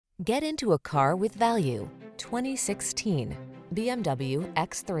Get into a car with value. 2016 BMW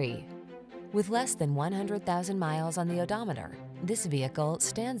X3. With less than 100,000 miles on the odometer, this vehicle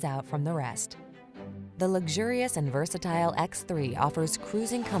stands out from the rest. The luxurious and versatile X3 offers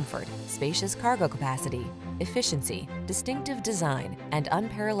cruising comfort, spacious cargo capacity, efficiency, distinctive design, and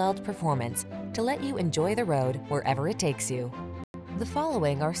unparalleled performance to let you enjoy the road wherever it takes you. The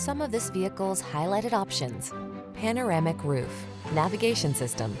following are some of this vehicle's highlighted options: panoramic roof, navigation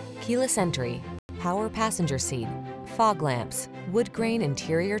system, keyless entry, power passenger seat, fog lamps, wood grain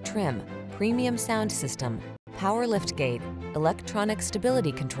interior trim, premium sound system, power liftgate, electronic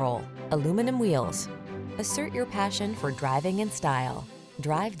stability control, aluminum wheels. Assert your passion for driving in style.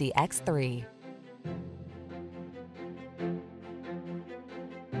 Drive the X3.